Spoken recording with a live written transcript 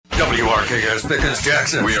WRKS Pickens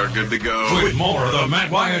Jackson. We are good to go. With more of the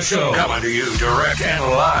Matt Wyatt Show. Coming to you direct and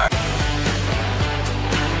live.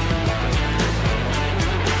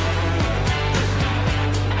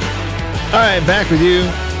 All right, back with you.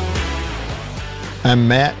 I'm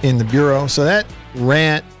Matt in the Bureau. So that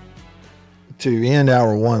rant to end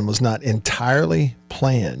hour one was not entirely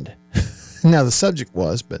planned. Now, the subject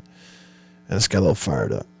was, but I just got a little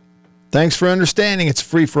fired up. Thanks for understanding. It's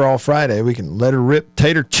Free for All Friday. We can let her rip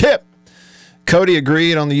tater chip. Cody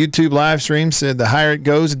agreed on the YouTube live stream, said the higher it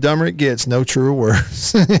goes, the dumber it gets. No truer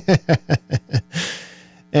words.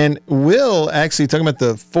 And Will, actually talking about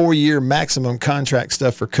the 4-year maximum contract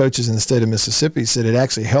stuff for coaches in the state of Mississippi, said it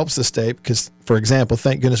actually helps the state because, for example,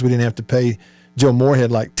 thank goodness we didn't have to pay Joe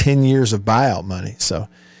Moorhead like 10 years of buyout money. So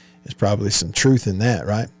there's probably some truth in that,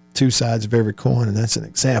 right? Two sides of every coin, and that's an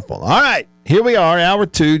example. All right, here we are, hour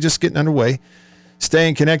two, just getting underway.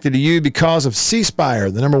 Staying connected to you because of C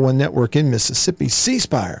Spire, the #1 network in Mississippi. C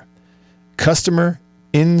Spire, customer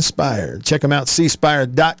inspired. Check them out,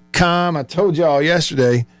 cspire.com. I told y'all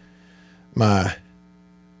yesterday, my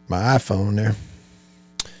iPhone there,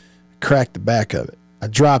 cracked the back of it. I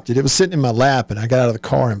dropped it. It was sitting in my lap, and I got out of the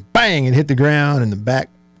car, and bang, it hit the ground, and the back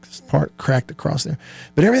part cracked across there.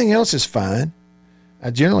 But everything else is fine. I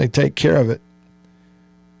generally take care of it.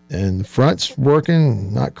 And the front's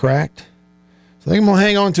working, not cracked. So I think I'm going to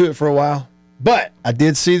hang on to it for a while. But I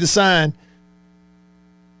did see the sign.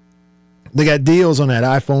 They got deals on that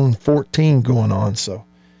iPhone 14 going on, so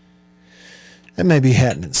that may be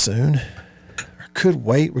happening soon. I could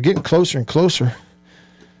wait. We're getting closer and closer.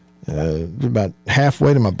 About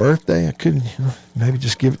halfway to my birthday. I could maybe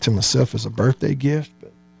just give it to myself as a birthday gift.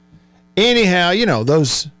 But anyhow,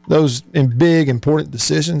 those in big, important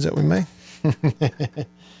decisions that we make.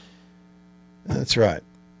 That's right.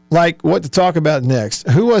 Like what to talk about next.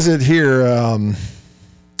 Who was it here?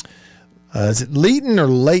 Is it Leighton or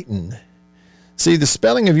Layton? See, the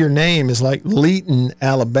spelling of your name is like Leighton,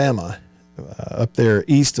 Alabama, up there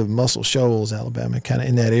east of Muscle Shoals, Alabama, kind of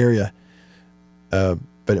in that area.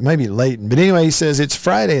 But it may be Layton. But anyway, he says it's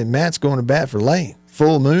Friday and Matt's going to bat for Lane.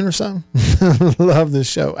 Full moon or something? Love this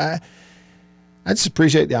show. I just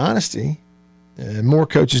appreciate the honesty. More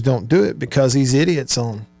coaches don't do it because these idiots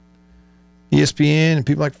on ESPN and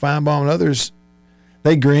people like Feinbaum and others,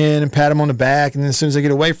 they grin and pat them on the back, and then as soon as they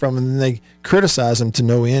get away from them, then they criticize them to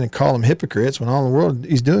no end and call them hypocrites when all in the world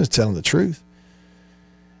he's doing is telling the truth.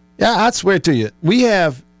 Yeah, I'd swear to you, we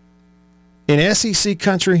have, in SEC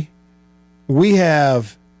country, we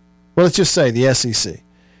have, well, let's just say the SEC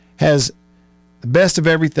has the best of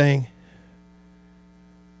everything,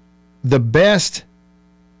 the best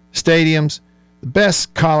stadiums, the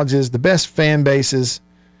best colleges, the best fan bases,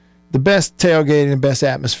 the best tailgating, the best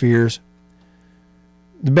atmospheres,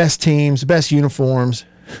 the best teams, the best uniforms,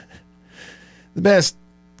 the best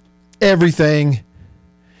everything.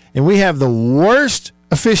 And we have the worst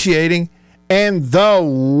officiating and the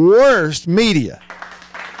worst media.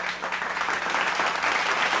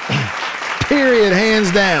 Period, hands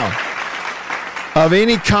down, of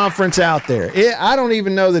any conference out there. I don't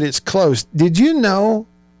even know that it's close. Did you know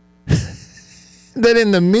that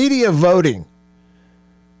in the media voting,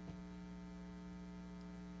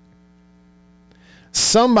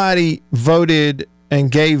 somebody voted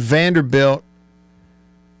and gave Vanderbilt,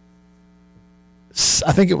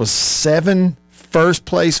 I think it was 7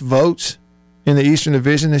 first-place votes in the Eastern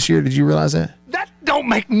Division this year. Did you realize that? That don't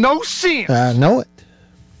make no sense. I know it.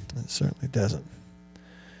 It certainly doesn't.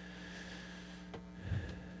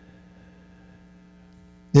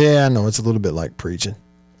 Yeah, I know. It's a little bit like preaching.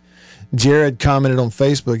 Jared commented on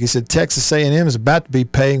Facebook. He said, Texas A&M is about to be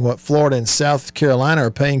paying what Florida and South Carolina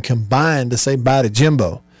are paying combined to say bye to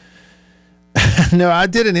Jimbo. No, I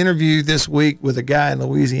did an interview this week with a guy in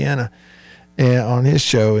Louisiana on his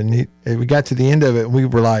show, and we got to the end of it, and we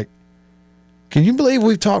were like, can you believe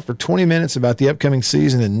we've talked for 20 minutes about the upcoming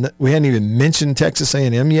season, and we hadn't even mentioned Texas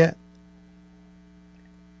A&M yet?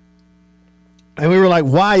 And we were like,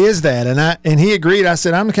 why is that? And he agreed. I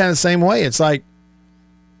said, I'm kind of the same way. It's like,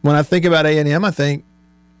 when I think about A&M, I think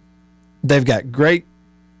they've got great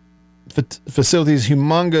facilities,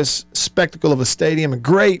 humongous spectacle of a stadium, a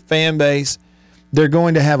great fan base. They're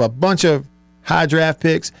going to have a bunch of high draft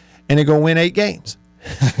picks, and they're going to win 8 games.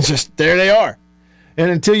 Just there they are. And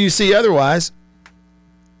until you see otherwise,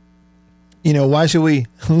 why should we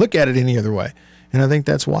look at it any other way? And I think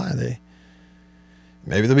that's why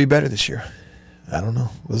maybe they'll be better this year. I don't know.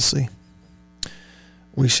 We'll see.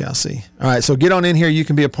 We shall see. All right, so get on in here. You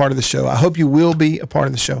can be a part of the show. I hope you will be a part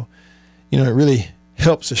of the show. It really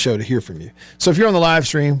helps the show to hear from you. So if you're on the live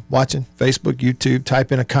stream, watching Facebook, YouTube,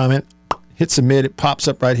 type in a comment, hit submit. It pops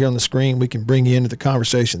up right here on the screen. We can bring you into the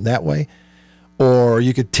conversation that way. Or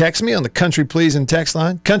you could text me on the Country Pleasing text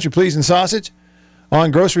line. Country Pleasing sausage on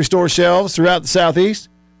grocery store shelves throughout the Southeast.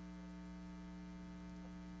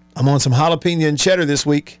 I'm on some jalapeno and cheddar this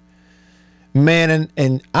week. Man,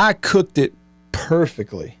 and I cooked it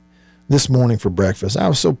perfectly this morning for breakfast. I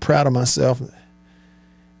was so proud of myself.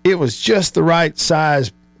 It was just the right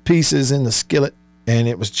size pieces in the skillet, and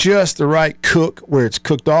it was just the right cook where it's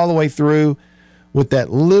cooked all the way through with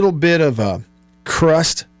that little bit of a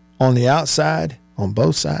crust on the outside, on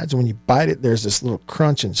both sides. When you bite it, there's this little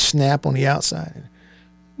crunch and snap on the outside.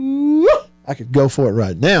 I could go for it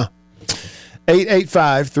right now.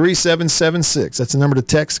 885-3776. That's the number to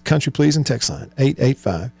text Country Pleasing text line.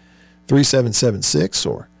 885-3776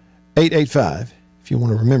 or 885, if you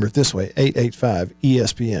want to remember it this way,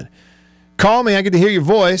 885-ESPN. Call me. I get to hear your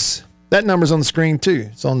voice. That number's on the screen, too.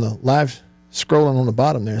 It's on the live scrolling on the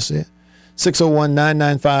bottom there. See it?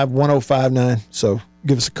 601-995-1059. So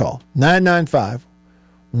give us a call.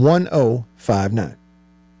 995-1059.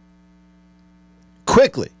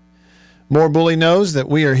 Quickly, More Bully knows that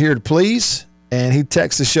we are here to please, and he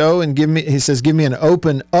texts the show and he says, give me an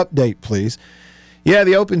Open update, please. Yeah,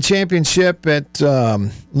 the Open Championship at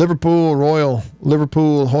Royal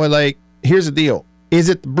Liverpool, Hoylake. Here's the deal. Is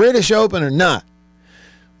it the British Open or not?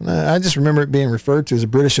 I just remember it being referred to as a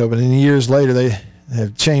British Open, and years later they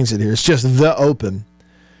have changed it here. It's just the Open.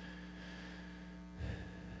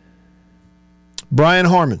 Brian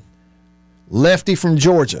Harmon, lefty from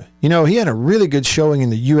Georgia. You know, he had a really good showing in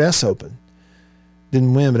the U.S. Open.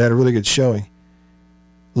 Didn't win, but had a really good showing.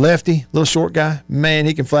 Lefty, little short guy. Man,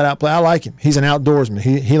 he can flat out play. I like him. He's an outdoorsman.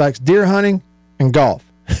 He likes deer hunting and golf.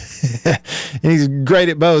 And he's great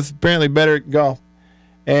at both, apparently better at golf.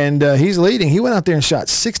 And he's leading. He went out there and shot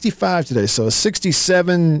 65 today, so a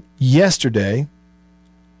 67 yesterday.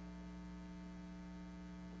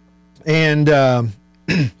 And,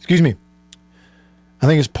 excuse me, I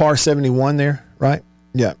think it's par 71 there, right?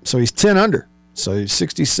 Yeah, so he's 10 under. So he's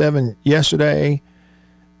 67 yesterday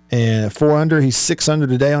and 4 under. He's 6 under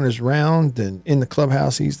today on his round. And in the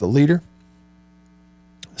clubhouse, he's the leader.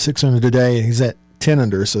 6 under today, and he's at 10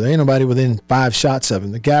 under. So there ain't nobody within 5 shots of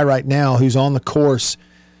him. The guy right now who's on the course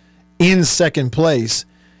in second place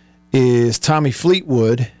is Tommy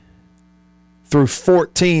Fleetwood. Through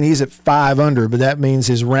 14, he's at 5 under, but that means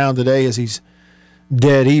his round today is he's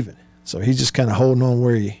dead even. So he's just kind of holding on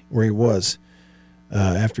where he was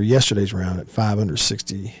after yesterday's round at 5 under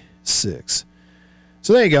 66.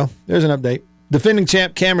 So there you go. There's an update. Defending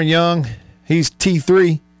champ Cameron Young, he's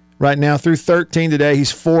T3 right now through 13 today.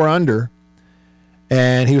 He's 4 under,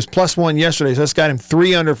 and he was +1 yesterday, so that's got him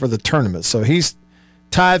 3 under for the tournament. So he's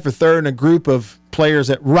tied for third in a group of players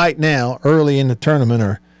that right now, early in the tournament,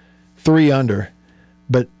 are 3 under.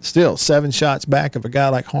 But still, 7 shots back of a guy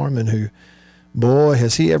like Harmon who, boy,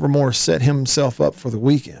 has he ever more set himself up for the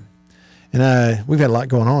weekend. And we've had a lot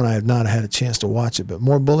going on. I have not had a chance to watch it. But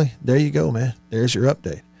More Bully, there you go, man. There's your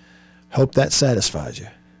update. Hope that satisfies you.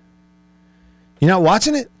 You not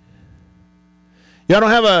watching it? Y'all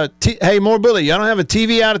don't have hey, More Bully, y'all don't have a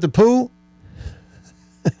TV out at the pool?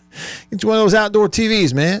 Get you one of those outdoor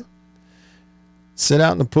TVs, man. Sit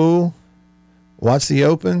out in the pool. Watch the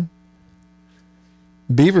Open.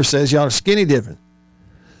 Beaver says y'all are skinny dipping.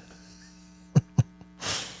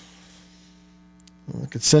 I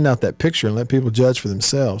could send out that picture and let people judge for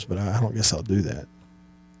themselves, but I don't guess I'll do that.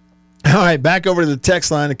 All right, back over to the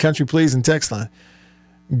text line, the Country Pleasing text line.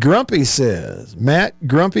 Grumpy says, Matt,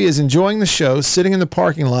 Grumpy is enjoying the show, sitting in the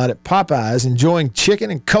parking lot at Popeyes, enjoying chicken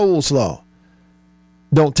and coleslaw.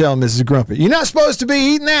 Don't tell Mrs. Grumpy. You're not supposed to be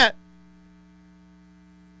eating that.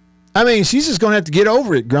 I mean, she's just going to have to get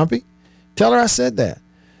over it, Grumpy. Tell her I said that.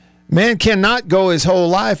 Man cannot go his whole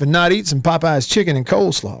life and not eat some Popeyes chicken and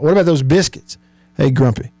coleslaw. What about those biscuits? Hey,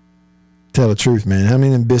 Grumpy, tell the truth, man. How many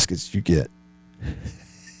of them biscuits did you get?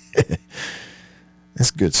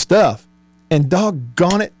 That's good stuff. And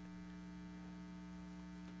doggone it,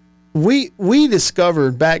 we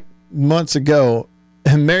discovered back months ago,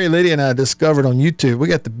 and Mary Lydia and I discovered on YouTube, we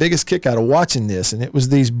got the biggest kick out of watching this, and it was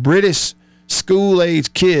these British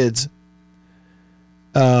school-age kids.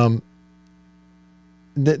 They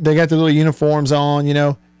got their little uniforms on, you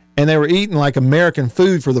know, and they were eating like American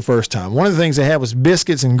food for the first time. One of the things they had was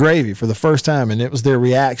biscuits and gravy for the first time, and it was their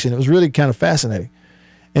reaction. It was really kind of fascinating.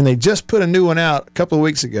 And they just put a new one out a couple of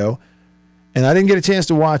weeks ago, and I didn't get a chance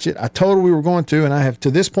to watch it. I told her we were going to, and I have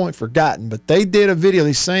to this point forgotten. But they did a video,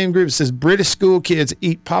 these same group, that says British school kids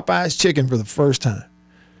eat Popeye's chicken for the first time.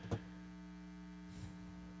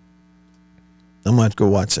 I'm going to have to go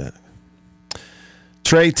watch that.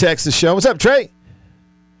 Trey texts the show. What's up, Trey?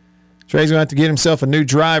 Trey's going to have to get himself a new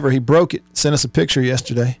driver. He broke it. Sent us a picture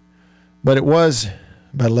yesterday. But it was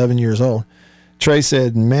about 11 years old. Trey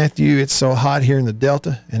said, Matthew, it's so hot here in the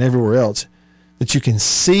Delta and everywhere else that you can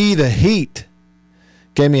see the heat.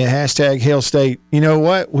 Gave me a hashtag Hail State. You know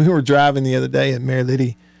what? We were driving the other day and Mary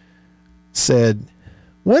Liddy said,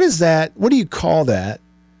 what is that? What do you call that?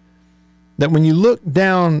 That when you look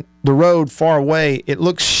down the road far away, it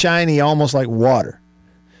looks shiny almost like water.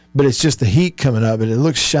 But it's just the heat coming up and it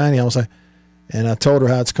looks shiny almost like, and I told her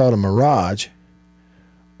how it's called a mirage.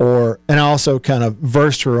 And I also kind of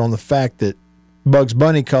versed her on the fact that Bugs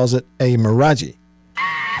Bunny calls it a mirage.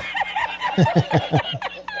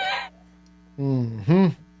 Mm-hmm.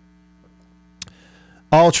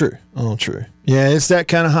 All true. All true. Yeah, it's that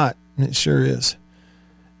kind of hot. It sure is.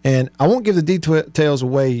 And I won't give the details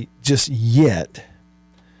away just yet.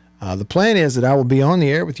 The plan is that I will be on the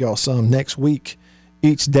air with y'all some next week,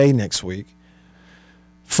 each day next week,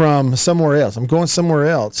 from somewhere else. I'm going somewhere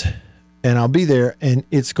else, and I'll be there, and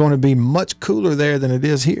it's going to be much cooler there than it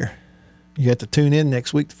is here. You have to tune in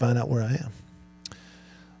next week to find out where I am.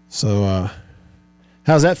 So,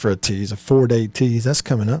 how's that for a tease? A 4-day tease. That's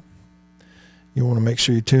coming up. You want to make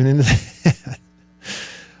sure you tune into that.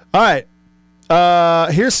 All right.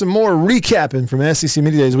 Here's some more recapping from SEC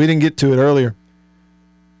Media Days. We didn't get to it earlier.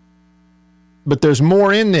 But there's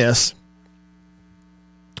more in this.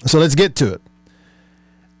 So let's get to it.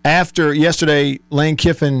 After yesterday, Lane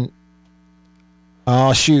Kiffin.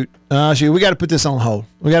 Oh, shoot. We got to put this on hold.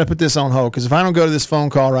 Because if I don't go to this phone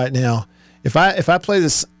call right now, if I play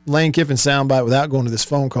this Lane Kiffin soundbite without going to this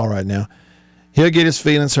phone call right now, he'll get his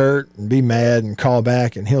feelings hurt and be mad and call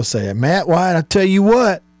back, and he'll say, Matt White, I tell you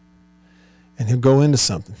what. And he'll go into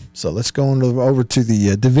something. So let's go over to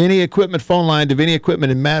the Davini Equipment phone line, Davini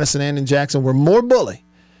Equipment in Madison and in Jackson, where more Bully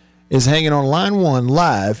is hanging on line 1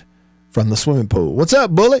 live from the swimming pool. What's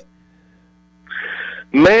up, Bully?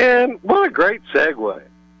 Man, what a great segue.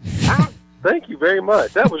 Thank you very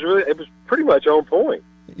much. It was pretty much on point.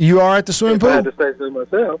 You are at the swimming pool? I had to say so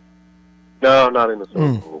myself. No, not in the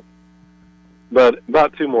swimming pool. But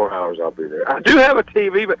about 2 more hours I'll be there. I do have a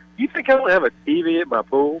TV, but you think I don't have a TV at my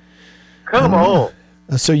pool? Come on.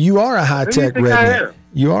 So you are a high-tech redneck.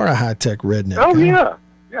 You are a high-tech redneck. Oh, yeah.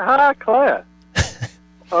 You're high class.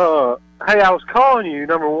 Hey, I was calling you,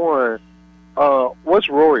 number one. What's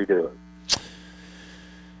Rory doing?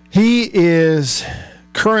 He is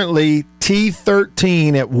currently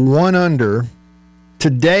T13 at 1 under.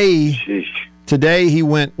 Today he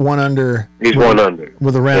went 1 under. He's 1 under.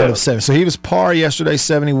 With a round of 7. So he was par yesterday,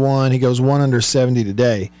 71. He goes 1 under 70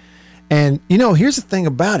 today. And, here's the thing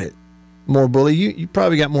about it. More Bully, you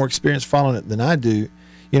probably got more experience following it than I do.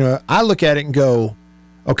 I look at it and go,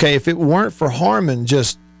 okay, if it weren't for Harmon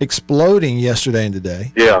just exploding yesterday and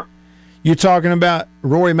today, you're talking about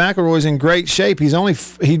Rory McIlroy's in great shape.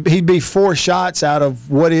 He'd be 4 shots out of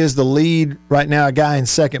what is the lead right now, a guy in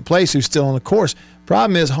second place who's still on the course.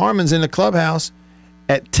 Problem is Harmon's in the clubhouse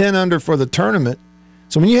at 10 under for the tournament.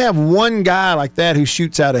 So when you have one guy like that who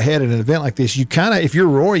shoots out ahead at an event like this, if you're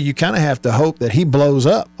Rory, you kind of have to hope that he blows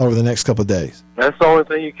up over the next couple of days. That's the only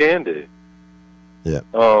thing you can do. Yeah.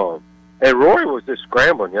 And Rory was just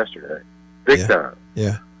scrambling yesterday, big time.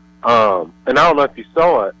 Yeah. And I don't know if you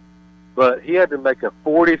saw it, but he had to make a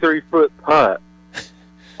 43-foot putt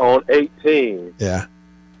on 18 to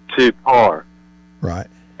par. Right.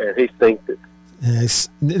 And he sinked it.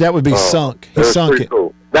 That would be sunk. He sunk it.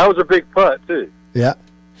 Cool. That was a big putt, too. Yeah.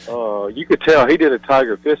 You could tell he did a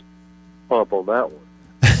Tiger fist pump on that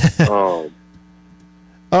one.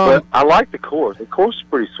 But I like the course. The course is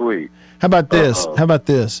pretty sweet. How about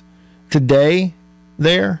this? Today,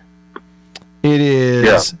 there, it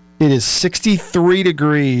is 63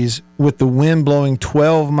 degrees with the wind blowing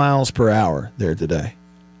 12 miles per hour there today.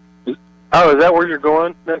 Oh, is that where you're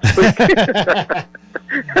going next week?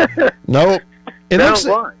 Nope.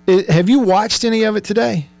 Have you watched any of it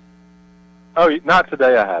today? Oh, not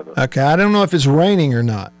today. I haven't. Okay, I don't know if it's raining or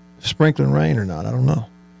not, sprinkling rain or not. I don't know.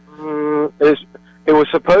 It was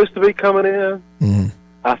supposed to be coming in. Mm-hmm.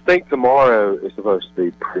 I think tomorrow is supposed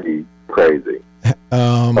to be pretty crazy. If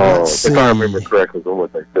I remember correctly from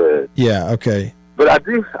what they said. Yeah. Okay. But I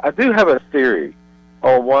do have a theory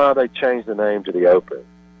on why they changed the name to the Open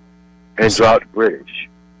and dropped British,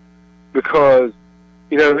 because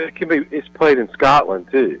it's played in Scotland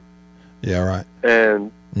too. Yeah. Right.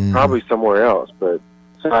 And probably somewhere else, but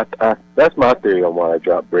so that's my theory on why they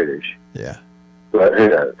dropped British. Yeah. But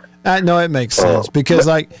no, it makes sense because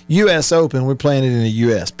like U.S. Open, we're playing it in the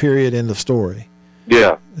U.S. Period. End of story.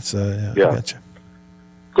 Yeah. It's I gotcha.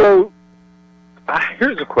 So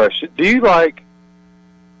here's a question: Do you like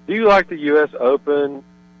the U.S. Open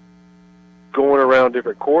going around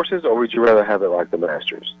different courses, or would you rather have it like the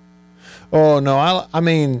Masters? Oh, no, I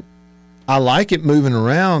mean, I like it moving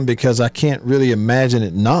around because I can't really imagine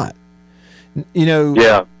it not. You know,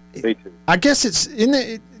 Yeah, me too. I guess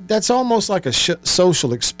that's almost like a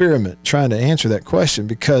social experiment trying to answer that question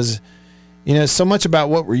because, you know, it's so much about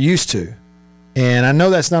what we're used to. And I know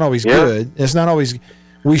that's not always good. It's not always,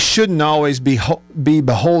 we shouldn't always be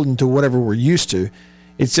beholden to whatever we're used to.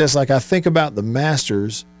 It's just like I think about the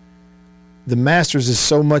Masters. The Masters is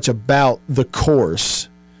so much about the course.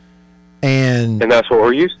 And that's what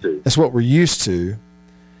we're used to. That's what we're used to.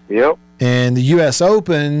 Yep. And the U.S.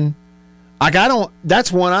 Open, like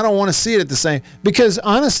that's one I don't want to see it at the same, because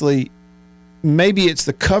honestly, maybe it's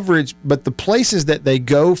the coverage, but the places that they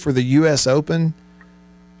go for the U.S. Open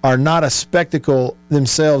are not a spectacle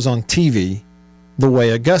themselves on TV the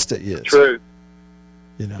way Augusta is. True.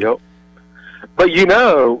 You know? Yep. But you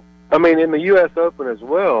know, I mean, in the U.S. Open as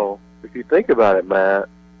well, if you think about it, Matt,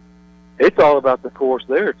 it's all about the course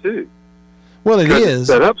there too. Well, it is. It's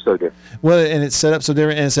set up so different. Well, and it's set up so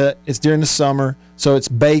different, and it's during the summer, so it's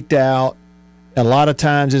baked out. A lot of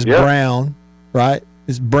times it's brown, right?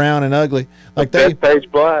 It's brown and ugly. Like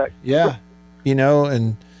page black. Yeah. You know,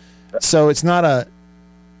 and so it's like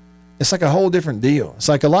a whole different deal. It's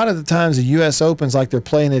like a lot of the times the U.S. Open's like they're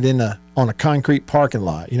playing it on a concrete parking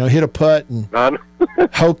lot. You know, hit a putt and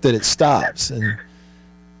hope that it stops.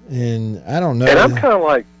 And I don't know. And I'm kind of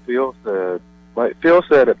like Phil said. Like Phil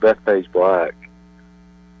said at Bethpage Black,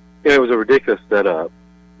 you know, it was a ridiculous setup.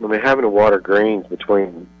 I mean, having to water greens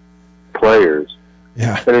between players.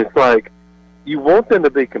 Yeah. And it's like, you want them to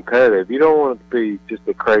be competitive. You don't want it to be just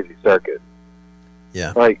a crazy circuit.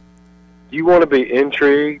 Yeah. Like, you want to be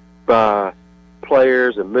intrigued by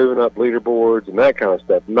players and moving up leaderboards and that kind of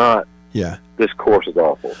stuff, not this course is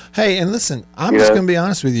awful. Hey, and listen, I'm just going to be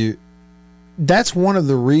honest with you. That's one of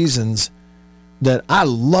the reasons that I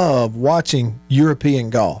love watching European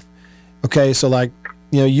golf. Okay, so like,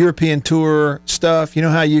 you know, European Tour stuff, you know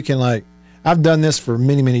how you can like, I've done this for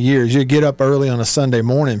many, many years. You get up early on a Sunday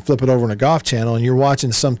morning, flip it over on a golf channel, and you're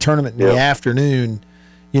watching some tournament in the afternoon,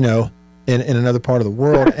 you know, in another part of the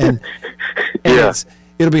world. And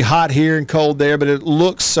it'll be hot here and cold there, but it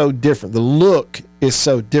looks so different. The look is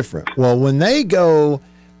so different. Well, when they go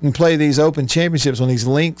and play these Open Championships on these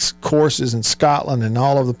links courses in Scotland and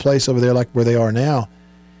all over the place over there, like where they are now,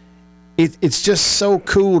 it's just so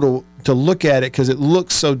cool to look at it because it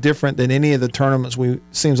looks so different than any of the tournaments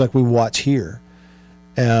seems like we watch here.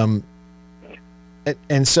 And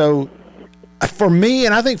so for me,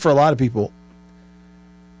 and I think for a lot of people,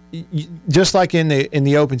 just like in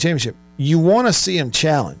the Open Championship, you want to see them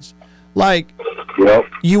challenged. Like,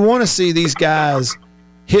 you want to see these guys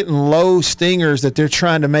hitting low stingers that they're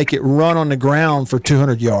trying to make it run on the ground for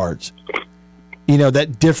 200 yards. You know,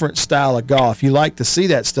 that different style of golf. You like to see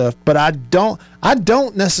that stuff, but I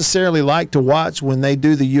don't necessarily like to watch when they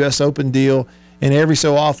do the U.S. Open deal, and every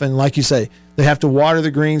so often, like you say, they have to water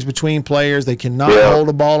the greens between players. They cannot hold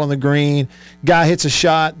a ball on the green. Guy hits a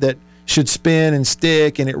shot that should spin and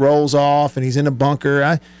stick, and it rolls off, and he's in a bunker.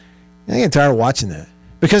 I get tired of watching that.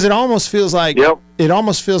 Because it almost feels like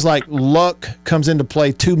luck comes into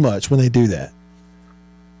play too much when they do that.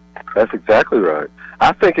 That's exactly right.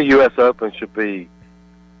 I think a U.S. Open should be,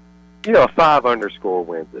 you know, a 5 underscore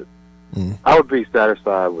wins it. I would be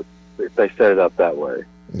satisfied with if they set it up that way.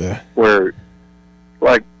 Yeah. Where,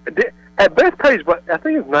 like, at Bethpage, I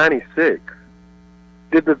think it was 96.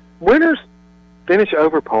 Did the winners finish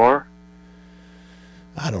over par?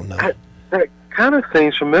 I don't know. That kind of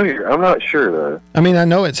seems familiar. I'm not sure, though. I mean, I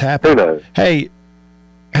know it's happened. Who knows? Hey.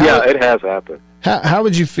 It has happened. How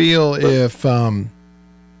would you feel if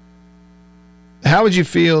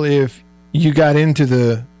you got into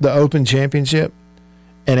the Open Championship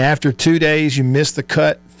and after 2 days you missed the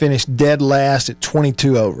cut, finished dead last at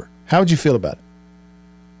 22 over? How would you feel about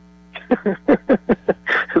it?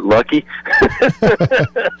 Lucky.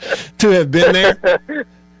 To have been there?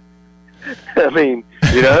 I mean,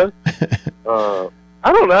 you know,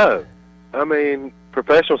 I don't know. I mean,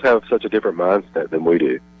 professionals have such a different mindset than we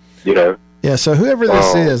do, you know? Yeah, so whoever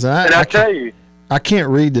this is, I tell you, I can't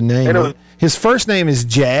read the name. His first name is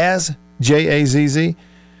Jazz, J-A-Z-Z,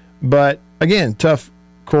 but again, tough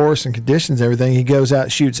course and conditions and everything. He goes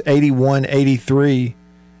out, shoots 81, 83,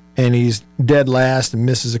 and he's dead last and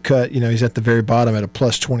misses a cut. You know, he's at the very bottom at a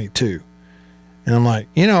plus 22. And I'm like,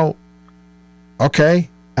 you know, okay.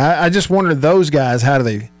 I just wonder, those guys,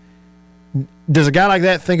 does a guy like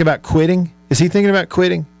that think about quitting? Is he thinking about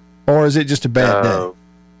quitting, or is it just a bad day?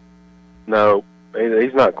 No,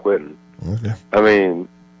 he's not quitting. Okay. I mean,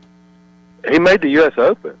 he made the U.S.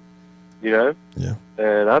 Open. you know? Yeah.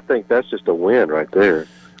 And I think that's just a win right there.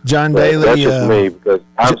 John But Daly. that's just me, because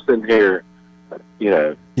I'm sitting here, you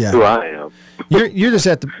know, who I am. You're just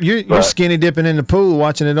you're skinny dipping in the pool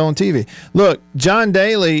watching it on TV. Look, John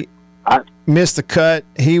Daly missed the cut.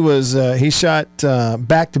 He was he shot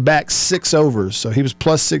back-to-back 6 overs. So he was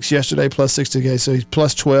 +6 yesterday, +6 today. So he's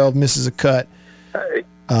 +12, misses a cut.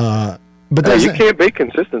 But you can't beat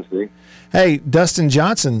consistency. Hey, Dustin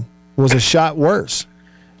Johnson was a shot worse.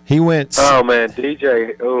 He went. Oh man,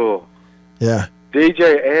 DJ. Oh. Yeah.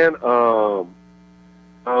 DJ and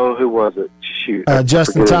who was it? Shoot.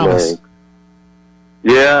 Justin Thomas.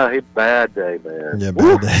 Yeah, he bad day, man. Yeah,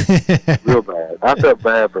 bad day. Real bad. I felt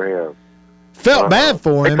bad for him. Felt bad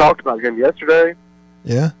for him. They talked about him yesterday.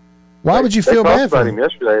 Yeah. Why would you feel bad for him? They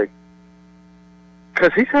talked about him yesterday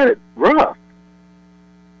because he's had it rough.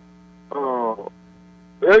 Oh,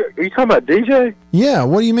 are you talking about DJ? Yeah.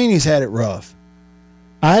 What do you mean he's had it rough?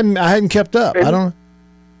 I hadn't kept up. I don't.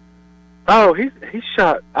 Oh, he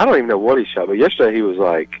shot. I don't even know what he shot, but yesterday he was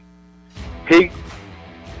like, he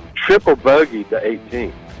triple bogeyed the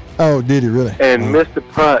 18th. Oh, did he really? And missed the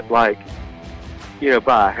putt by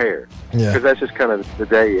a hair. Yeah. Because that's just kind of the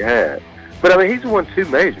day he had. But I mean, he's won 2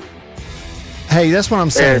 majors. Hey, that's what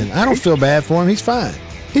I'm saying. And I don't feel bad for him. He's fine.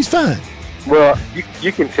 He's fine. Well,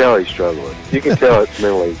 you can tell he's struggling. You can tell it's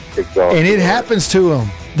mentally exhausting. And it happens to him.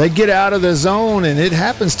 They get out of the zone, and it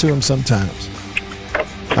happens to them sometimes.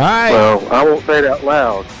 All right. Well, I won't say it out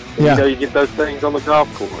loud. Yeah. You know, you get those things on the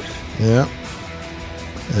golf course. Yeah.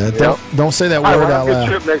 Don't say that word out loud. Good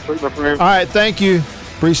trip next week, my friend. All right, thank you.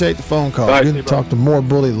 Appreciate the phone call. Right, Good to talk to More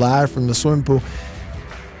Bully live from the swimming pool.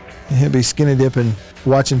 He'll be skinny dipping,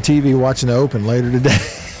 watching TV, watching the Open later today.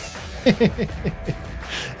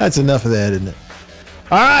 That's enough of that, isn't it?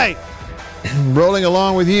 All right. Rolling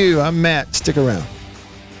along with you, I'm Matt. Stick around.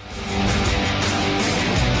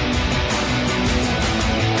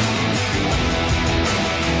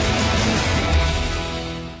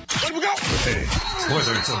 Hey,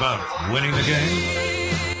 whether it's about winning the game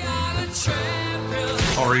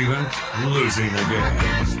or even losing the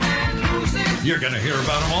game, you're going to hear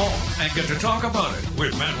about them all and get to talk about it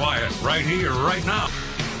with Matt Wyatt right here, right now.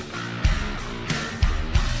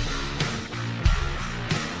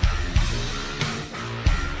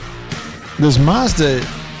 Does Mazda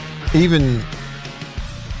even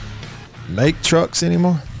make trucks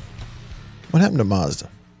anymore? What happened to Mazda?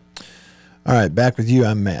 All right, back with you.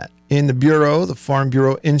 I'm Matt. In the Bureau, the Farm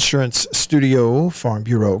Bureau Insurance Studio, Farm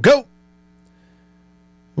Bureau, go!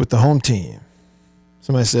 With the home team.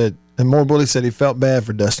 Somebody said, and More Bully said he felt bad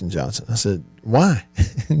for Dustin Johnson. I said, why?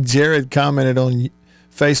 Jared commented on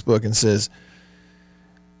Facebook and says,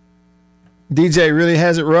 DJ really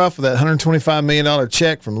has it rough with that $125 million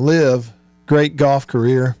check from Liv. Great golf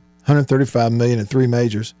career, $135 million in 3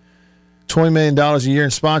 majors, $20 million a year in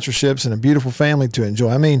sponsorships, and a beautiful family to enjoy.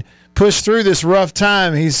 I mean, push through this rough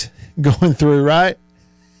time he's going through, right?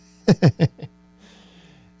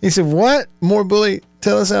 He said, what? More Bully,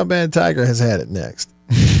 tell us how bad Tiger has had it next.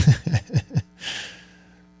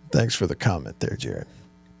 Thanks for the comment there, Jared.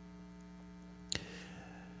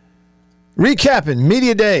 Recapping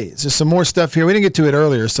Media Days. There's some more stuff here. We didn't get to it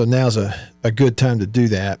earlier, so now's a good time to do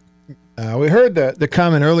that. We heard the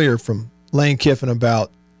comment earlier from Lane Kiffin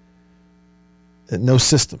about no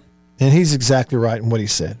system. And he's exactly right in what he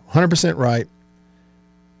said. 100% right.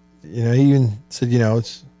 You know, he even said, you know,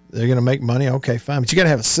 they're going to make money. Okay, fine. But you got to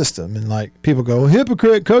have a system. And like people go,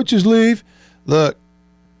 hypocrite, coaches leave. Look,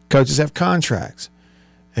 coaches have contracts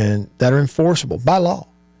and that are enforceable by law.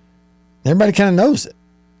 Everybody kind of knows it,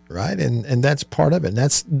 right? And that's part of it. And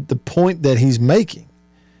that's the point that he's making,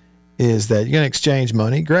 is that you're going to exchange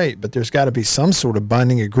money. Great. But there's got to be some sort of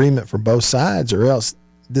binding agreement for both sides, or else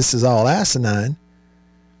this is all asinine.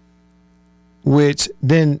 Which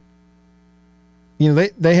then, you know,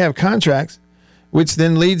 they have contracts, which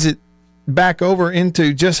then leads it back over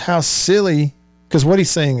into just how silly, because what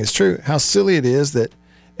he's saying is true, how silly it is that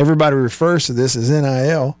everybody refers to this as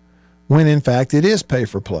NIL when in fact it is pay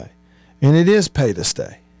for play and it is pay to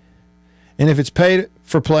stay. And if it's pay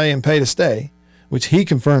for play and pay to stay, which he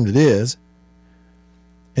confirmed it is,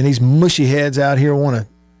 and these mushy heads out here want to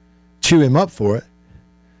chew him up for it,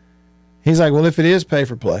 he's like, well, if it is pay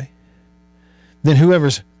for play, then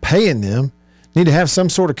whoever's paying them need to have some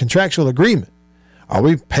sort of contractual agreement. Are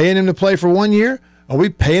we paying him to play for 1 year? Are we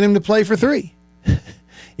paying him to play for 3?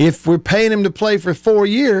 If we're paying him to play for 4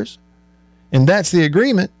 years, and that's the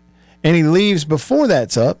agreement, and he leaves before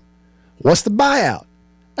that's up, what's the buyout?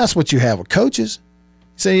 That's what you have with coaches.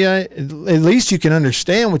 So yeah, at least you can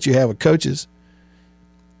understand what you have with coaches.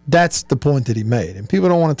 That's the point that he made. And people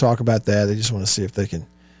don't want to talk about that. They just want to see if they can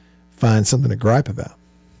find something to gripe about.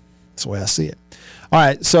 That's the way I see it. All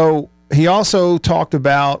right, so he also talked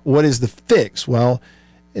about what is the fix. Well,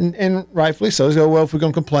 and rightfully so. He goes, well, if we're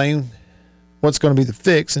going to complain, what's going to be the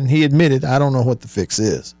fix? And he admitted, I don't know what the fix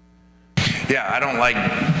is. Yeah, I don't like,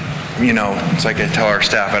 it's like I tell our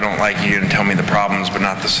staff, I don't like you to tell me the problems but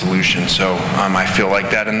not the solution. So I feel like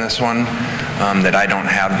that in this one, that I don't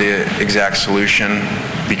have the exact solution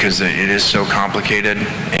because it is so complicated,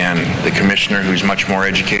 and the commissioner, who's much more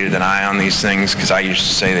educated than I on these things, because I used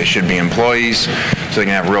to say they should be employees so they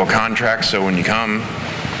can have real contracts, so when you come,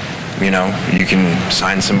 you can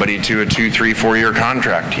sign somebody to a 2, 3, 4 year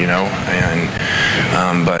contract, and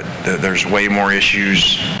but there's way more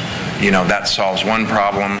issues. That solves one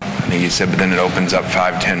problem, I think he said, but then it opens up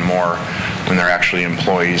 5, 10 more when they're actually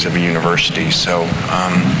employees of a university. So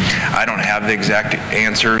I don't have the exact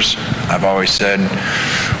answers. I've always said,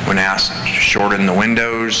 when asked, shorten the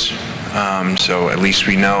windows, so at least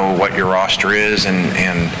we know what your roster is,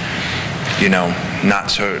 and not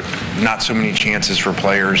so many chances for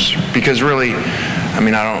players, because really,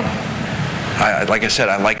 like I said,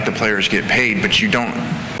 I like the players get paid, but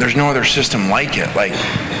there's no other system like it. Like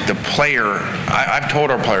the player, I've told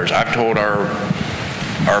our players, I've told our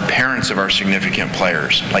parents of our significant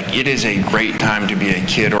players, like, it is a great time to be a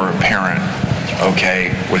kid or a parent, okay,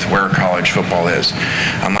 with where college football is.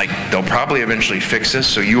 I'm like, they'll probably eventually fix this,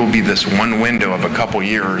 so you will be this one window of a couple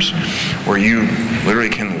years where you literally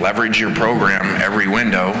can leverage your program every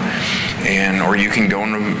window, or you can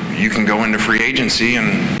go into free agency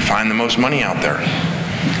and find the most money out there.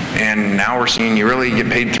 And now we're seeing you really get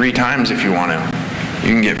paid 3 times if you want to.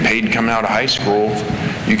 You can get paid coming out of high school.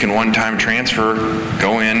 You can one-time transfer,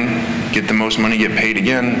 go in, get the most money, get paid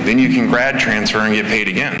again. Then you can grad transfer and get paid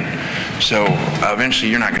again. So eventually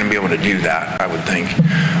you're not going to be able to do that, I would think,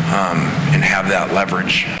 and have that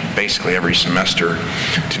leverage basically every semester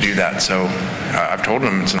to do that. So I've told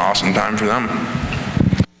them it's an awesome time for them.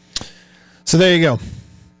 So there you go.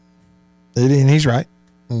 And he's right.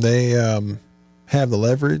 They have the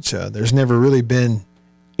leverage. There's never really been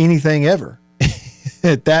anything ever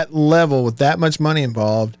at that level with that much money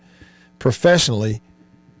involved professionally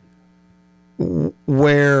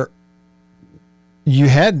where you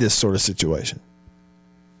had this sort of situation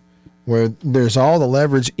where there's all the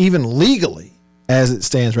leverage, even legally as it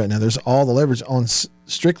stands right now. There's all the leverage on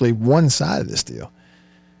strictly one side of this deal.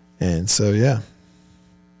 And so, yeah,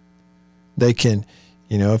 they can,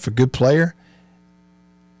 if a good player,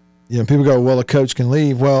 people go, well, a coach can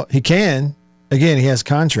leave. Well, he can. Again, he has a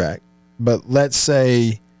contract. But let's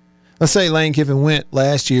say Lane Kiffin went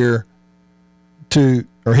last year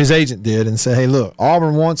or his agent did, and said, hey, look,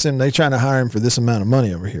 Auburn wants him. They're trying to hire him for this amount of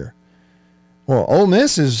money over here. Well, Ole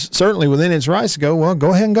Miss is certainly within its rights to go, well,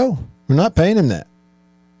 go ahead and go. We're not paying him that.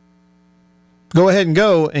 Go ahead and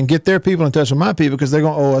go and get their people in touch with my people, because they're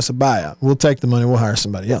going to owe us a buyout. We'll take the money. We'll hire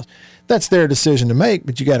somebody else. That's their decision to make,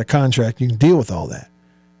 but you got a contract. You can deal with all that.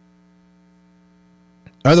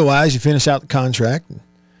 Otherwise, you finish out the contract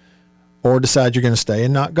or decide you're going to stay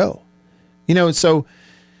and not go. So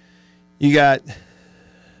you got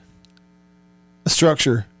a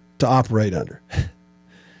structure to operate under.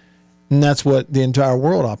 And that's what the entire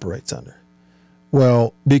world operates under.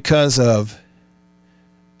 Well, because of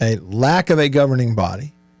a lack of a governing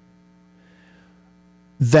body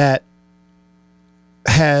that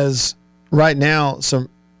has right now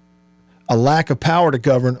a lack of power to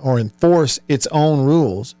govern or enforce its own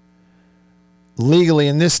rules. Legally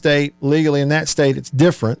in this state, legally in that state, it's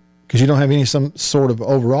different because you don't have some sort of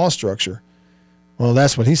overall structure. Well,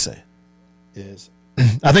 that's what he's saying.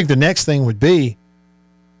 I think the next thing would be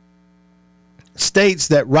states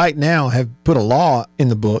that right now have put a law in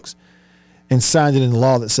the books and signed it in the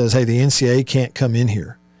law that says, hey, the NCAA can't come in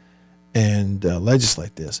here and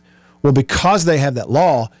legislate this. Well, because they have that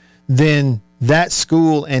law, then that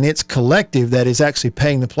school and its collective that is actually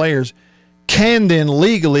paying the players can then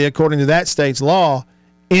legally, according to that state's law,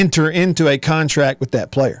 enter into a contract with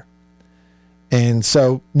that player. And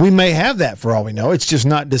so we may have that for all we know. It's just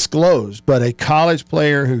not disclosed. But a college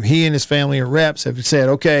player who he and his family are reps have said,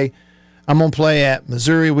 okay, I'm going to play at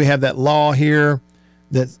Missouri. We have that law here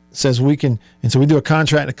that says we can. And so we do a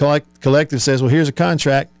contract, and a collective says, well, here's a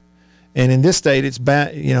contract. And in this state, it's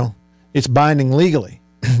binding legally.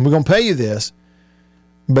 We're going to pay you this.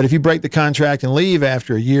 But if you break the contract and leave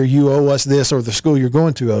after a year, you owe us this, or the school you're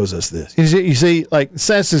going to owes us this. You see, like,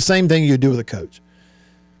 that's the same thing you do with a coach.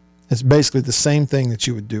 It's basically the same thing that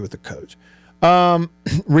you would do with a coach.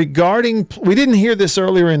 Regarding, we didn't hear this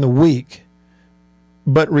earlier in the week,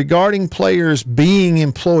 but regarding players being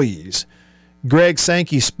employees, Greg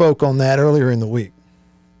Sankey spoke on that earlier in the week.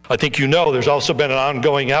 I think you know there's also been an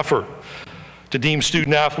ongoing effort to deem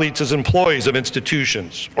student athletes as employees of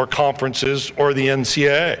institutions or conferences or the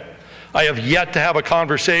NCAA. I have yet to have a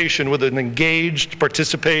conversation with an engaged,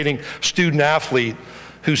 participating student athlete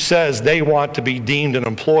who says they want to be deemed an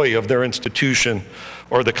employee of their institution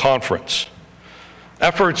or the conference.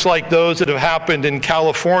 Efforts like those that have happened in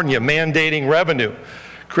California, mandating revenue,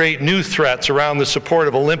 create new threats around the support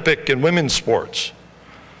of Olympic and women's sports.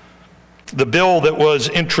 The bill that was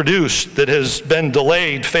introduced that has been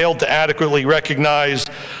delayed failed to adequately recognize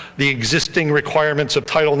the existing requirements of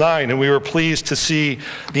Title IX, and we were pleased to see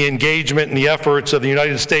the engagement and the efforts of the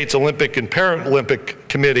United States Olympic and Paralympic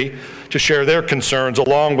Committee to share their concerns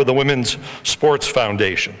along with the Women's Sports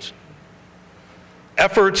Foundations.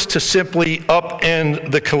 Efforts to simply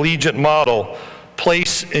upend the collegiate model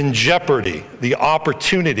place in jeopardy the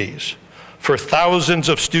opportunities for thousands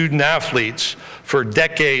of student athletes for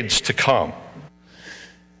decades to come.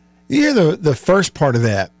 You hear the first part of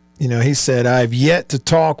that. You know, he said, I've yet to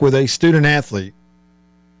talk with a student athlete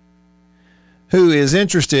who is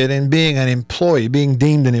interested in being an employee, being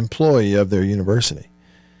deemed an employee of their university.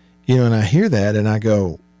 You know, and I hear that and I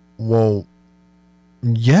go, well,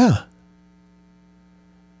 yeah.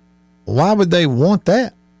 Why would they want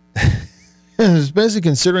that? Especially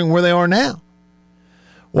considering where they are now.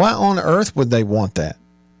 Why on earth would they want that,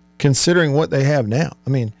 considering what they have now?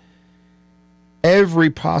 I mean, every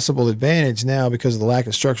possible advantage now because of the lack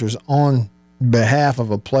of structure is on behalf of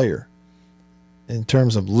a player in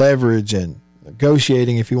terms of leverage and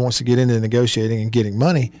negotiating if he wants to get into negotiating and getting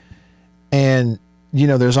money. And, you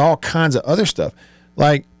know, there's all kinds of other stuff.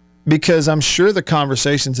 Like, because I'm sure the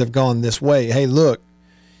conversations have gone this way. Hey, look,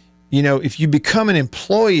 you know, if you become an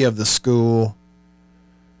employee of the school,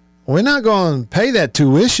 we're not going to pay that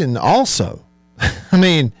tuition also. I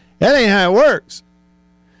mean, that ain't how it works.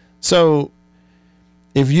 So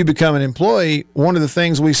if you become an employee, one of the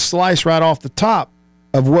things we slice right off the top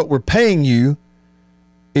of what we're paying you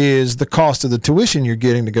is the cost of the tuition you're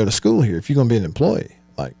getting to go to school here if you're going to be an employee.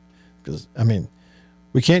 Like, because, I mean,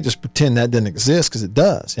 we can't just pretend that doesn't exist because it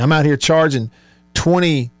does. I'm out here charging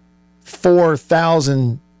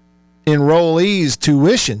 24,000 enrollees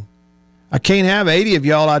tuition. I can't have 80 of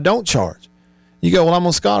y'all I don't charge. You go, well, I'm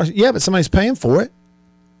on scholarship. Yeah, but somebody's paying for it.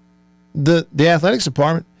 The athletics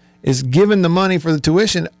department is giving the money for the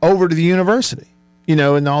tuition over to the university, you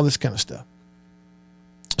know, and all this kind of stuff.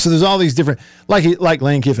 So there's all these different, like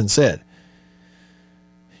Lane Kiffin said,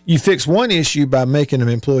 you fix one issue by making them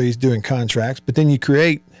employees doing contracts, but then you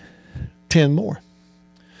create 10 more.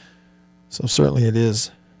 So certainly it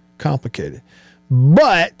is complicated.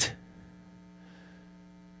 But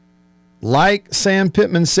like Sam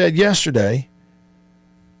Pittman said yesterday,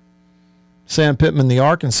 Sam Pittman, the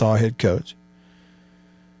Arkansas head coach,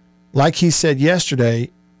 like he said yesterday,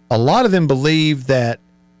 a lot of them believe that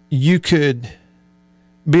you could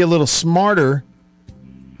be a little smarter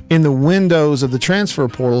in the windows of the transfer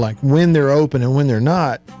portal, like when they're open and when they're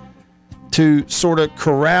not, to sort of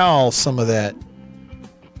corral some of that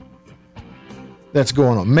that's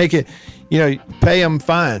going on. Make it, you know, pay them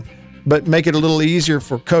fine, but make it a little easier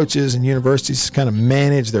for coaches and universities to kind of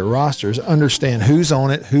manage their rosters, understand who's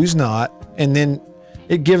on it, who's not, and then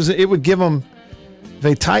it would give them, if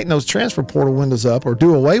they tighten those transfer portal windows up or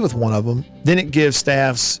do away with one of them, then it gives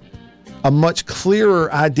staffs a much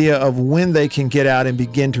clearer idea of when they can get out and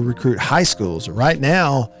begin to recruit high schools. Right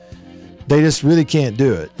now, they just really can't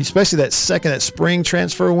do it, especially that spring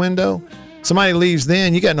transfer window. Somebody leaves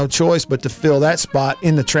then, you got no choice but to fill that spot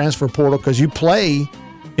in the transfer portal because you play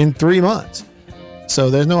in 3 months.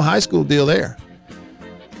 So there's no high school deal there.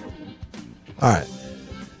 All right.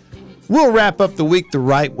 We'll wrap up the week the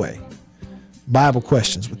right way. Bible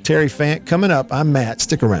questions with Terry Fant coming up. I'm Matt.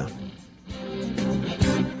 Stick around.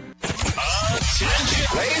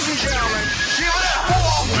 Ladies and gentlemen, give it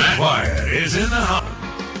up. Matt Wyatt is in the house.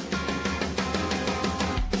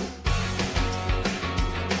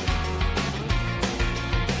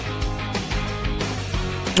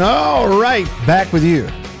 All right, back with you.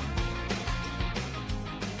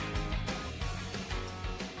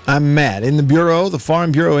 I'm Matt in the Bureau, the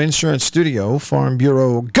Farm Bureau Insurance Studio. Farm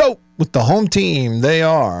Bureau, go with the home team. They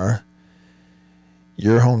are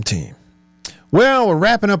your home team. Well, we're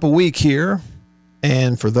wrapping up a week here.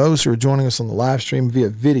 And for those who are joining us on the live stream via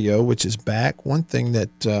video, which is back, one thing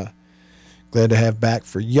that glad to have back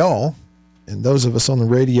for y'all, and those of us on the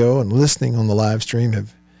radio and listening on the live stream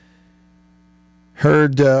have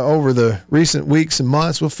heard over the recent weeks and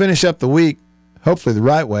months. We'll finish up the week, hopefully the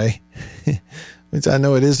right way, which I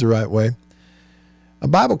know it is the right way. A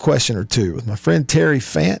Bible question or two with my friend Terry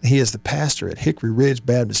Fant. He is the pastor at Hickory Ridge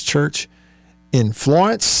Baptist Church in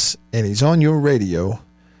Florence, and he's on your radio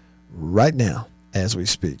right now as we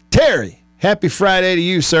speak. Terry, happy Friday to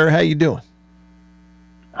you, sir. How you doing?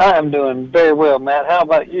 I'm doing very well, Matt. How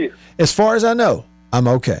about you? As far as I know, I'm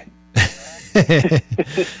okay. Hey,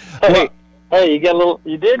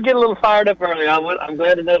 you did get a little fired up earlier. I'm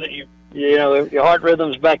glad to know that your heart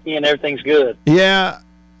rhythm's back in, everything's good. Yeah,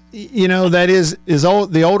 that is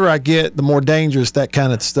old. The older I get, the more dangerous that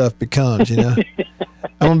kind of stuff becomes. I'm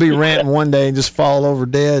gonna be ranting one day and just fall over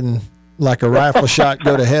dead and like a rifle shot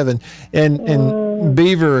go to heaven. And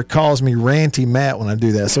Beaver calls me Ranty Matt when I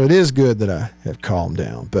do that. So it is good that I have calmed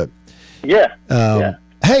down. But yeah.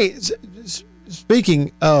 Hey,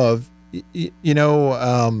 speaking of, I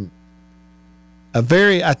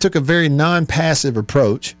took a very non-passive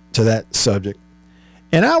approach to that subject,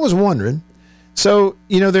 and I was wondering. So,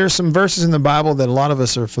 there are some verses in the Bible that a lot of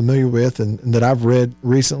us are familiar with and that I've read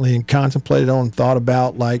recently and contemplated on and thought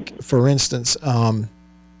about, like, for instance, wait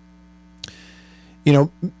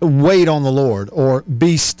on the Lord, or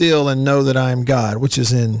be still and know that I am God, which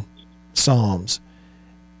is in Psalms.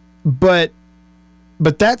 But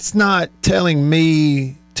that's not telling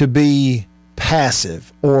me to be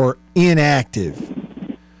passive or inactive,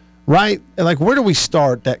 right? Like, where do we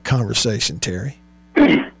start that conversation, Terry?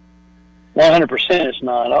 100% it's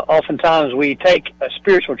not. Oftentimes we take a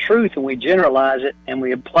spiritual truth and we generalize it and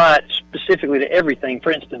we apply it specifically to everything.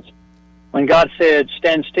 For instance, when God said,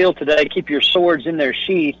 stand still today, keep your swords in their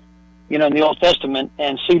sheath, in the Old Testament,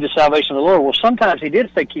 and see the salvation of the Lord. Well, sometimes he did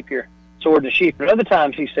say keep your sword in the sheath, but other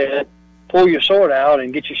times he said, pull your sword out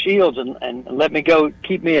and get your shields and let me go,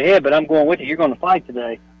 keep me ahead, but I'm going with you. You're going to fight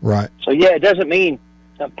today. Right. So, yeah, it doesn't mean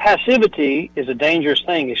passivity is a dangerous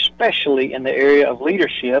thing, especially in the area of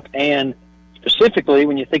leadership and specifically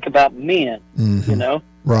when you think about men,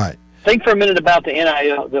 Right. Think for a minute about the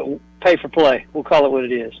NIL, the pay for play. We'll call it what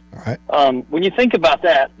it is. All right. When you think about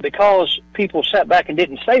that, because people sat back and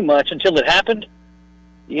didn't say much until it happened,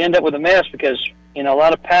 you end up with a mess because, a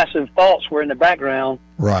lot of passive thoughts were in the background.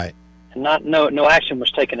 Right. And no action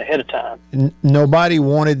was taken ahead of time. Nobody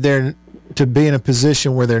wanted there to be in a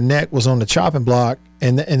position where their neck was on the chopping block,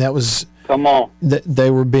 and that was... Come on. They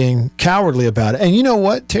were being cowardly about it. And you know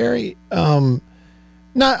what, Terry? I'm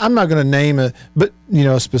not going to name a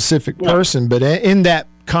specific person, but in that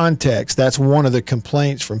context, that's one of the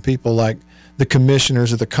complaints from people like the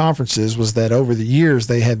commissioners of the conferences was that over the years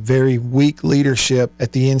they had very weak leadership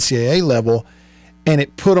at the NCAA level, and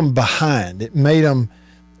it put them behind. It made them,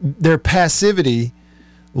 their passivity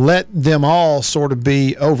let them all sort of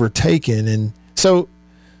be overtaken. And so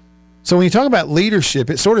when you talk about leadership,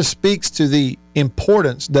 it sort of speaks to the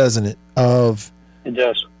importance, doesn't it, it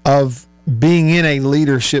does. Of being in a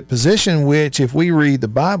leadership position, which if we read the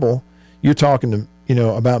Bible, you're talking to,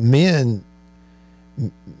 about men,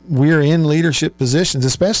 we're in leadership positions,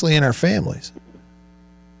 especially in our families.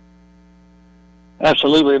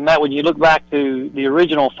 Absolutely. Matt, when you look back to the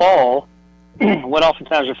original fall, what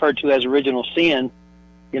oftentimes referred to as original sin,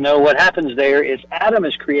 what happens there is Adam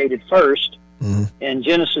is created first, in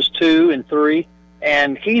Genesis 2 and 3,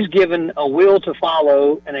 and he's given a will to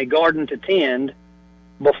follow and a garden to tend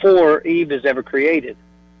before Eve is ever created.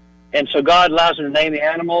 And so God allows him to name the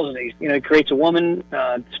animals, and he creates a woman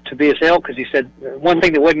to be his help, because he said one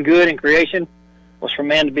thing that wasn't good in creation was for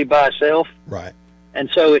man to be by himself. Right. And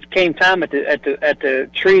so it came time at the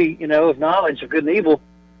tree, of knowledge of good and evil.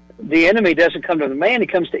 The enemy doesn't come to the man; he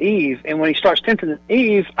comes to Eve. And when he starts tempting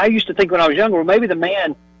Eve, I used to think when I was younger, well, maybe the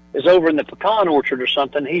man is over in the pecan orchard or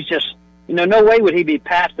something. He's just, no way would he be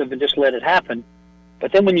passive and just let it happen.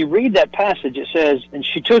 But then when you read that passage, it says, and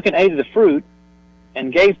she took and ate of the fruit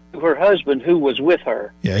and gave to her husband who was with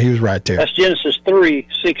her. Yeah, he was right there. That's Genesis 3,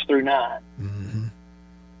 6 through 9. Mm-hmm.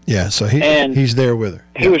 Yeah, so he's there with her.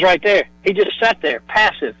 He was right there. He just sat there,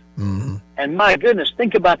 passive. Mm-hmm. And my goodness,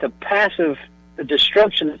 think about the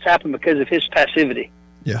destruction that's happened because of his passivity.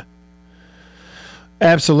 Yeah.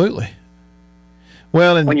 Absolutely.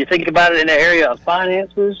 Well, and when you think about it in the area of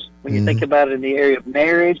finances, when you think about it in the area of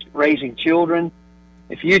marriage, raising children,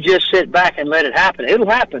 if you just sit back and let it happen, it'll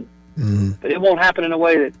happen. Mm-hmm. But it won't happen in a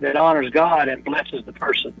way that honors God and blesses the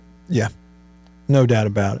person. Yeah, no doubt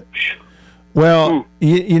about it. Well,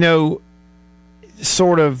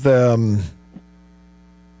 sort of, the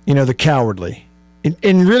cowardly.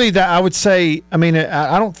 And really, that I would say, I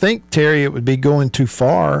don't think, Terry, it would be going too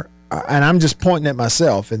far. And I'm just pointing at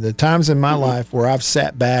myself. And the times in my life where I've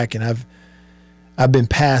sat back and I've been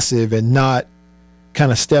passive and not kind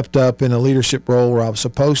of stepped up in a leadership role where I was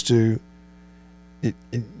supposed to,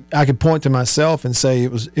 I could point to myself and say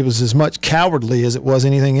it was as much cowardly as it was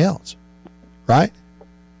anything else, right?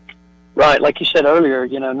 Right, like you said earlier,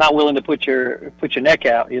 not willing to put your neck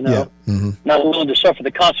out, Yeah. Mm-hmm. not willing to suffer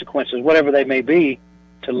the consequences, whatever they may be,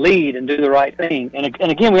 to lead and do the right thing. And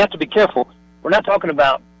again, we have to be careful. We're not talking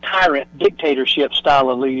about tyrant dictatorship style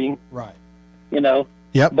of leading, Right.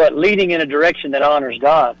 Yep. But leading in a direction that honors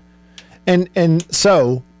God. And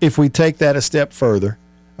so if we take that a step further,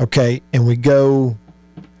 okay, and we go,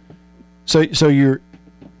 so you're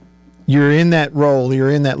in that role,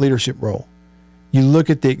 you're in that leadership role. You look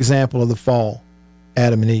at the example of the fall,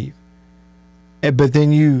 Adam and Eve. But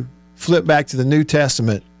then you flip back to the New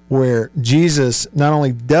Testament where Jesus not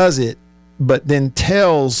only does it, but then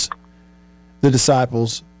tells the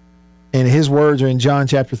disciples, and his words are in John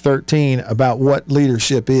chapter 13 about what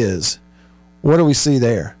leadership is. What do we see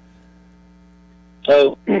there?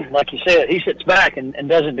 So, like you said, he sits back and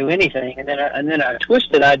doesn't do anything. And then a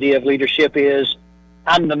twisted idea of leadership is,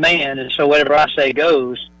 I'm the man, and so whatever I say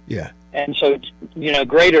goes. Yeah. And so,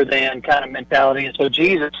 greater than kind of mentality. And so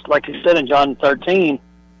Jesus, like he said in John 13,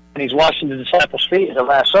 and he's washing the disciples' feet at the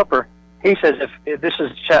Last Supper, he says, if this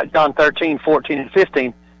is John 13, 14, and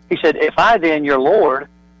 15, he said, if I then, your Lord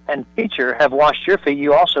and teacher, have washed your feet,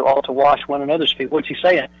 you also ought to wash one another's feet. What's he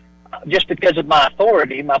saying? Just because of my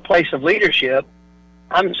authority, my place of leadership,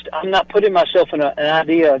 I'm not putting myself in an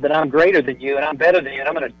idea that I'm greater than you and I'm better than you, and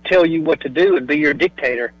I'm going to tell you what to do and be your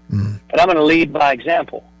dictator. But I'm going to lead by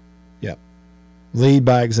example. Yep. Lead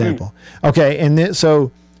by example. Okay, and then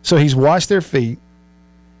so he's washed their feet.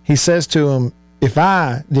 He says to them, if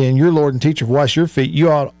I, then your Lord and teacher, have washed your feet, you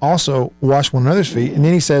ought also wash one another's feet. And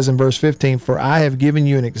then he says in verse 15, for I have given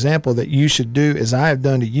you an example that you should do as I have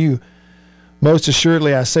done to you. Most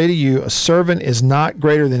assuredly, I say to you, a servant is not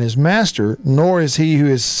greater than his master, nor is he who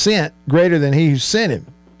is sent greater than he who sent him.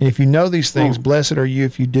 And if you know these things, blessed are you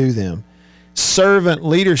if you do them. Servant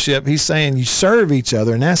leadership, he's saying you serve each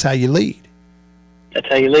other, and that's how you lead. That's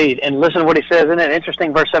how you lead. And listen to what he says. Isn't it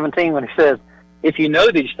interesting, verse 17, when he says, if you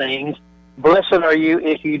know these things, blessed are you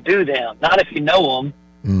if you do them. Not if you know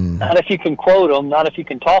them, not if you can quote them, not if you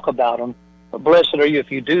can talk about them, but blessed are you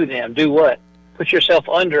if you do them. Do what? Put yourself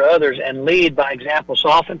under others and lead by example. So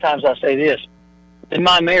oftentimes I say this, in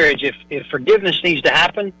my marriage, if forgiveness needs to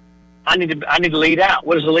happen, I need to lead out.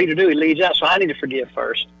 What does the leader do? He leads out, so I need to forgive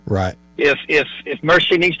first. Right. If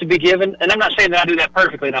mercy needs to be given, and I'm not saying that I do that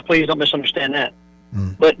perfectly, now please don't misunderstand that.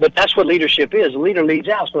 But that's what leadership is. The leader leads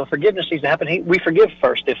out. So if forgiveness needs to happen, we forgive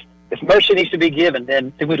first. If mercy needs to be given,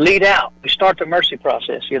 then we lead out. We start the mercy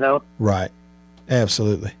process, Right.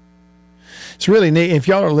 Absolutely. It's really neat. If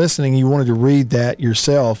y'all are listening, you wanted to read that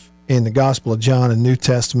yourself in the Gospel of John and New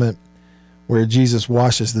Testament where Jesus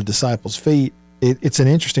washes the disciples' feet. It's an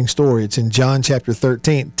interesting story. It's in John chapter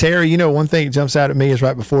 13. Terry, one thing that jumps out at me is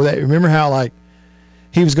right before that. Remember how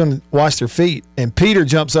he was going to wash their feet and Peter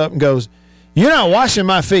jumps up and goes, you're not washing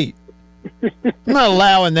my feet. I'm not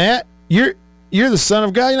allowing that. You're the Son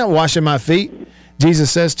of God. You're not washing my feet.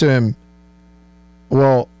 Jesus says to him,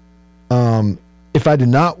 well, if I do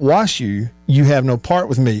not wash you, you have no part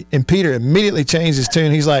with me. And Peter immediately changed his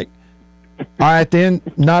tune. He's like, all right then,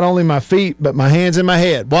 not only my feet, but my hands and my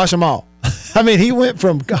head. Wash them all. I mean, he went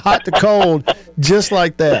from hot to cold just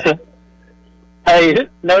like that. Hey,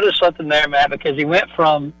 notice something there, Matt, because he went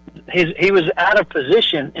from, he was out of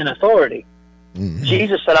position in authority.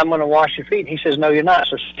 Jesus said, I'm going to wash your feet. He says, no, you're not.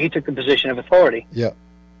 So he took the position of authority. Yep.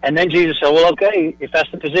 And then Jesus said, well, okay, if that's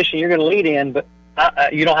the position you're going to lead in, but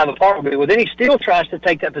you don't have a part with it. Well, then he still tries to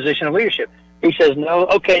take that position of leadership. He says, no,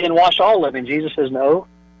 okay, then wash all of them. Jesus says, no,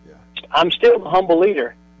 I'm still the humble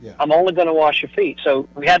leader. Yeah. I'm only going to wash your feet. So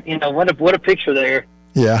we had, what a picture there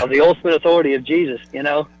of the ultimate authority of Jesus,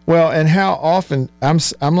 Well, and how often, I'm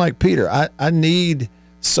like Peter, I need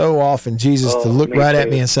so often Jesus to look right at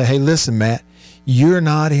me and say, hey, listen, Matt, you're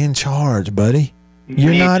not in charge, buddy.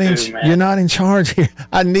 You're not in charge here.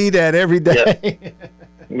 I need that every day. Yep.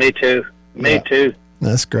 Me too. Me too.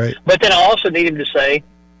 That's great. But then I also need him to say,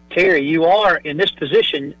 Terry, you are in this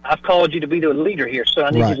position. I've called you to be the leader here, so I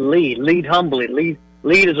need you to lead humbly,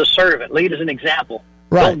 lead as a servant, lead as an example.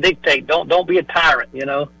 Right. Don't dictate. Don't be a tyrant.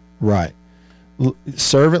 Right.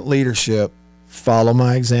 Servant leadership. Follow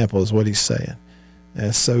my example is what he's saying.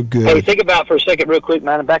 That's so good. Hey, think about for a second, real quick,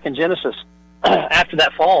 man. Back in Genesis, after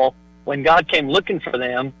that fall, when God came looking for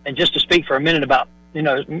them, and just to speak for a minute about,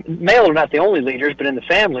 male are not the only leaders, but in the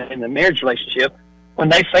family, in the marriage relationship, when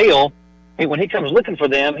they fail, when he comes looking for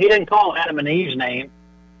them, he didn't call Adam and Eve's name.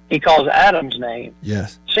 He calls Adam's name.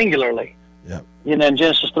 Yes. Singularly. Yep. In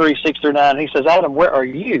Genesis 3, 6 through 9, he says, Adam, where are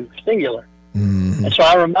you? Singular. Mm-hmm. And so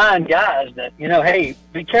I remind guys that, hey,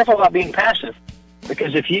 be careful about being passive.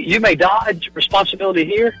 Because if you may dodge responsibility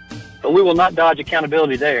here, but we will not dodge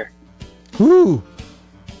accountability there. Woo.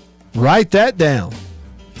 Write that down.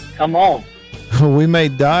 Come on. We may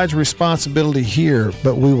dodge responsibility here,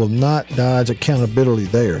 but we will not dodge accountability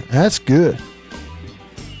there. That's good.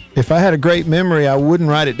 If I had a great memory, I wouldn't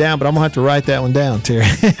write it down, but I'm going to have to write that one down, Terry.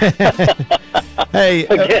 Hey,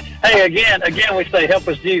 again, we say, help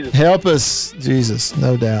us, Jesus. Help us, Jesus,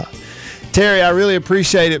 no doubt. Terry, I really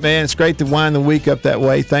appreciate it, man. It's great to wind the week up that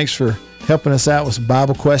way. Thanks for helping us out with some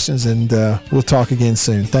Bible questions, and we'll talk again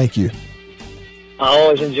soon. Thank you. I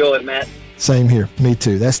always enjoy it, Matt. Same here. Me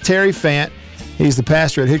too. That's Terry Fant. He's the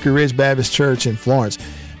pastor at Hickory Ridge Baptist Church in Florence.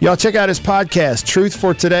 Y'all check out his podcast, Truth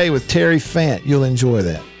for Today with Terry Fant. You'll enjoy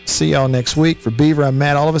that. See y'all next week. For Beaver, I'm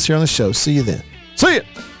Matt. All of us here on the show. See you then. See ya.